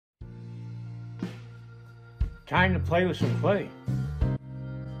Time to play with some clay.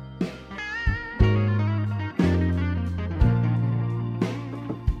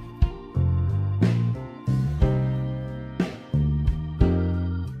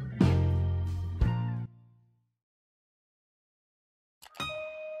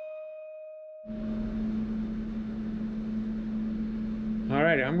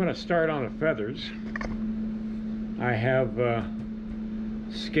 Alright, I'm going to start on the feathers. I have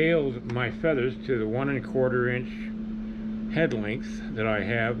scaled my feathers to the 1 1/4 inch head length that I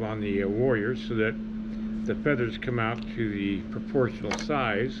have on the Warriors, so that the feathers come out to the proportional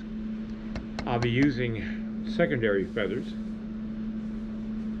size. I'll be using secondary feathers.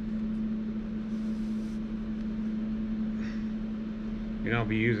 And I'll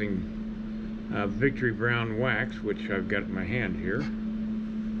be using Victory Brown wax, which I've got in my hand here.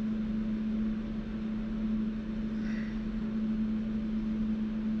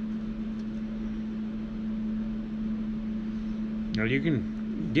 Now you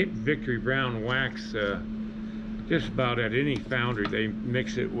can get Victory Brown wax just about at any foundry. They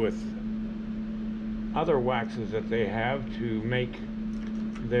mix it with other waxes that they have to make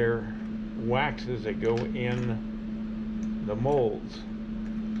their waxes that go in the molds.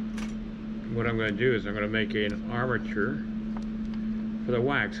 What I'm going to do is I'm going to make an armature for the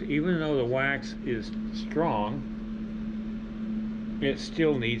wax. Even though the wax is strong, it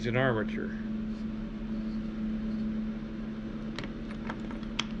still needs an armature.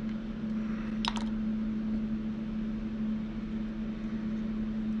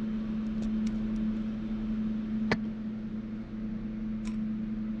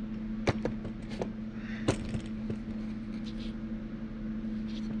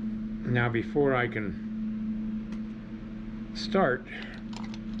 Now, before I can start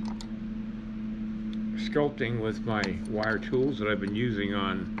sculpting with my wire tools that I've been using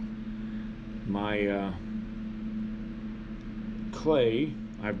on my clay,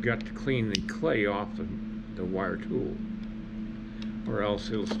 I've got to clean the clay off the wire tool, or else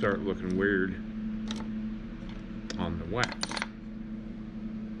it'll start looking weird on the wax.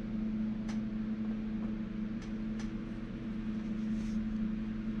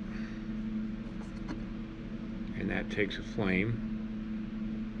 And that takes a flame.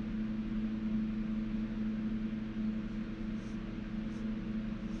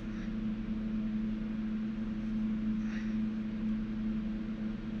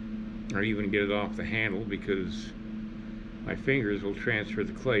 Or even get it off the handle, because my fingers will transfer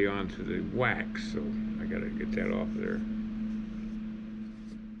the clay onto the wax, so I gotta get that off there.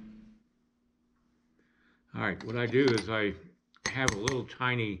 Alright, what I do is I have a little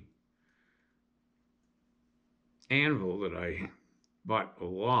tiny anvil that I bought a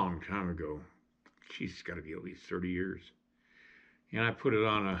long time ago. Geez, it's got to be at least 30 years. And I put it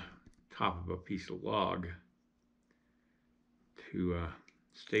on a top of a piece of log to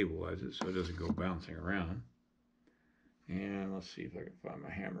stabilize it so it doesn't go bouncing around. And let's see if I can find my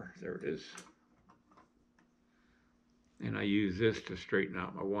hammer. There it is. And I use this to straighten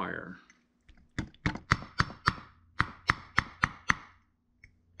out my wire.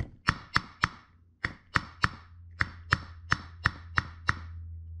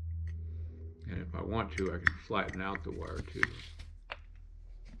 If I want to, I can flatten out the wire too.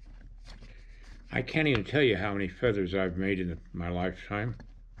 I can't even tell you how many feathers I've made in my lifetime.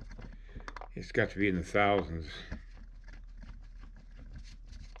 It's got to be in the thousands.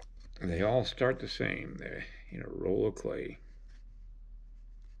 And they all start the same. They're in a roll of clay.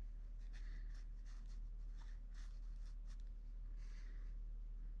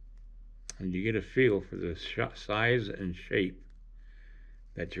 And you get a feel for the size and shape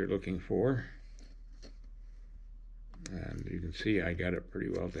that you're looking for. And you can see I got it pretty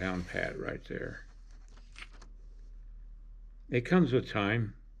well down pat right there. It comes with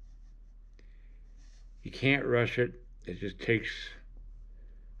time. You can't rush it. It just takes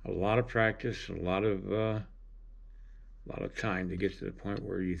a lot of practice, a lot of time to get to the point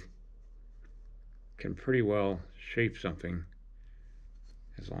where you can pretty well shape something,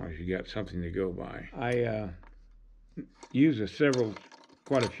 as long as you got something to go by. I use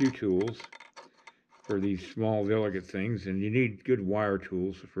quite a few tools for these small, delicate things, and you need good wire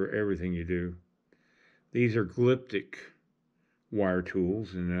tools for everything you do. These are Sculpting wire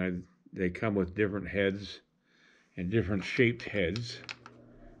tools, and they come with different heads and different shaped heads,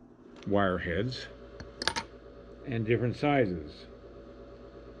 wire heads, and different sizes,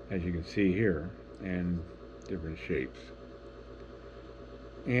 as you can see here, and different shapes.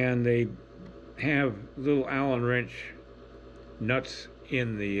 And they have little Allen wrench nuts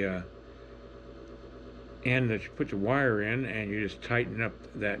in the end that you put the wire in, and you just tighten up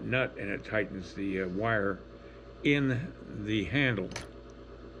that nut and it tightens the wire in the handle,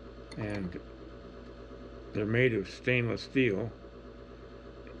 and they're made of stainless steel,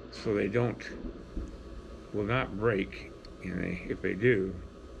 so they will not break. And if they do,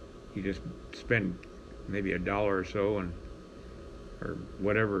 you just spend maybe $1 or so, or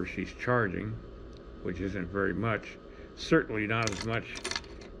whatever she's charging, which isn't very much. Certainly not as much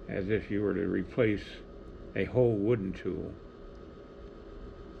as if you were to replace a whole wooden tool.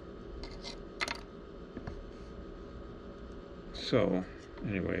 So,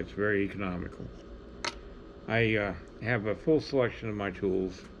 anyway, it's very economical. I have a full selection of my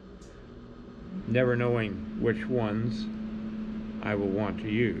tools, never knowing which ones I will want to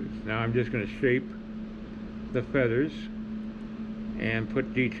use. Now I'm just going to shape the feathers and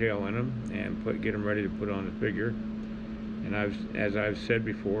put detail in them and get them ready to put on the figure. And as I've said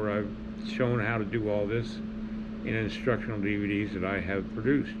before, I've shown how to do all this in instructional DVDs that I have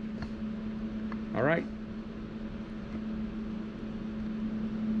produced. All right.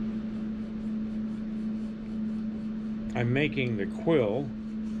 I'm making the quill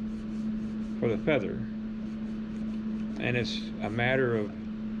for the feather, and it's a matter of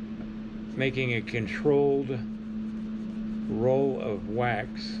making a controlled roll of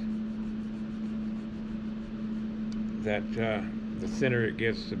wax that the thinner it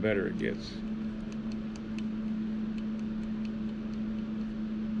gets, the better it gets.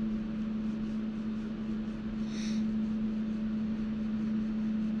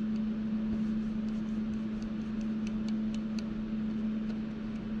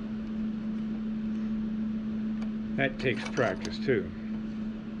 That takes practice too,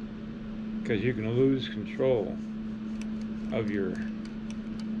 because you can lose control of your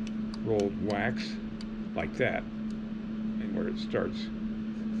rolled wax like that, and where it starts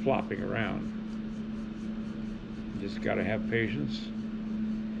flopping around. You just got to have patience,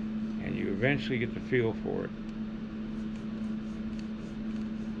 and you eventually get the feel for it.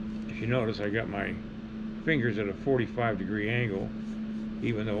 If you notice, I got my fingers at a 45-degree angle,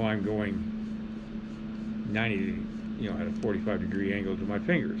 even though I'm going 90, at a 45-degree angle to my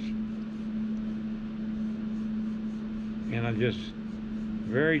fingers. And I'm just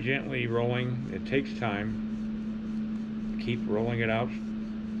very gently rolling. It takes time. Keep rolling it out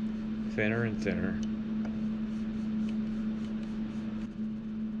thinner and thinner.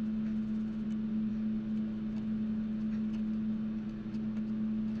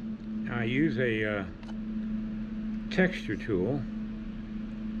 I use a texture tool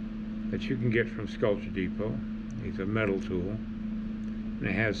that you can get from Sculpture Depot. It's a metal tool, and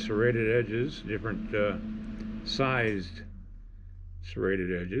it has serrated edges, different sized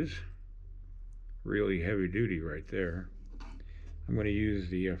serrated edges. Really heavy duty right there. I'm going to use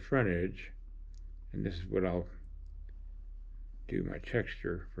the front edge, and this is what I'll do my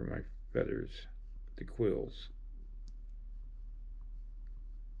texture for my feathers, the quills.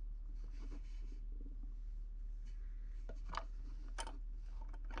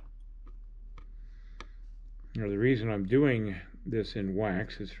 Now, the reason I'm doing this in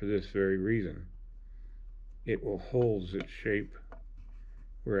wax is for this very reason. It will hold its shape,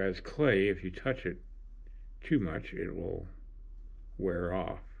 whereas clay, if you touch it too much, it will wear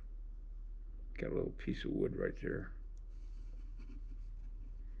off. Got a little piece of wood right there.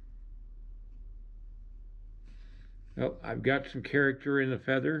 Well, I've got some character in the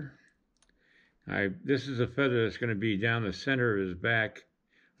feather. This is a feather that's going to be down the center of his back,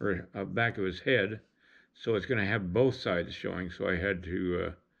 or back of his head. So it's going to have both sides showing, so I had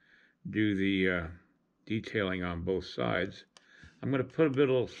to do the detailing on both sides. I'm going to put a bit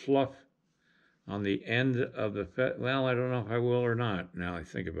of fluff on the end of the feather. Well, I don't know if I will or not, now I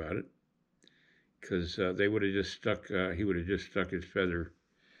think about it, because they would have just stuck, he would have just stuck his feather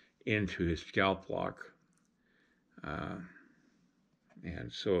into his scalp lock,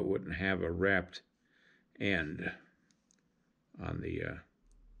 and so it wouldn't have a wrapped end on the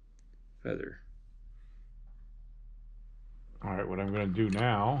feather. All right, what I'm going to do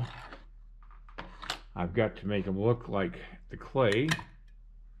now, I've got to make them look like the clay,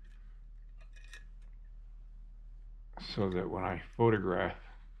 so that when I photograph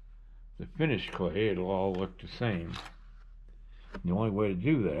the finished clay, it'll all look the same. The only way to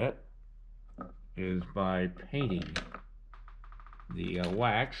do that is by painting the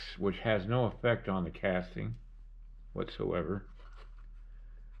wax, which has no effect on the casting whatsoever.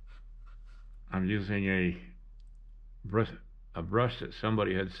 I'm using a brush that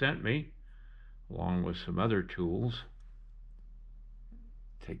somebody had sent me, along with some other tools.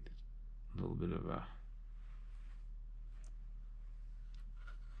 Take a little bit of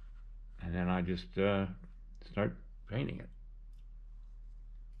and then I just start painting it.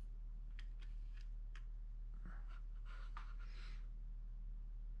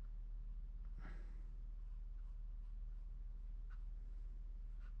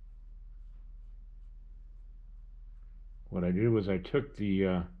 what I did was I took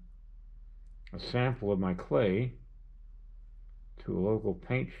a sample of my clay to a local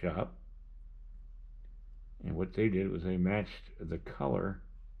paint shop, and what they did was they matched the color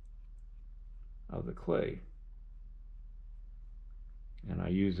of the clay. And I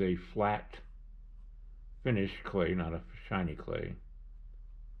use a flat finish clay, not a shiny clay.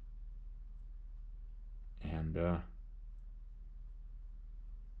 And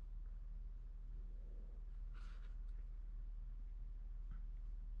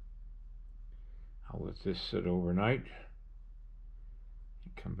I'll let this sit overnight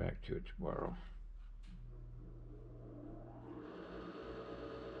and come back to it tomorrow.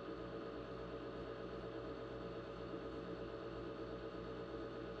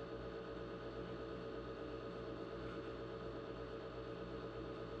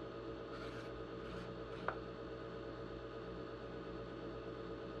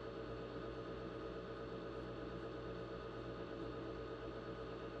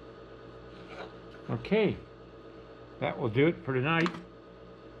 Okay, that will do it for tonight.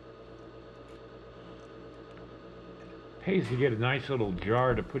 Pays to get a nice little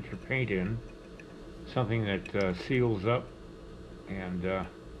jar to put your paint in, something that seals up and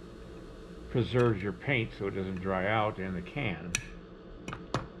preserves your paint so it doesn't dry out in the can.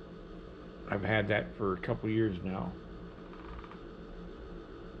 I've had that for a couple years now.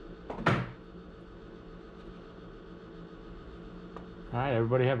 Alright,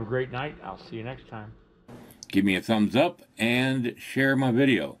 everybody have a great night. I'll see you next time. Give me a thumbs up and share my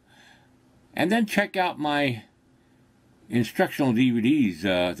video. And then check out my instructional DVDs,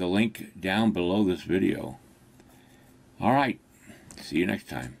 the link down below this video. Alright, see you next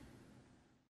time.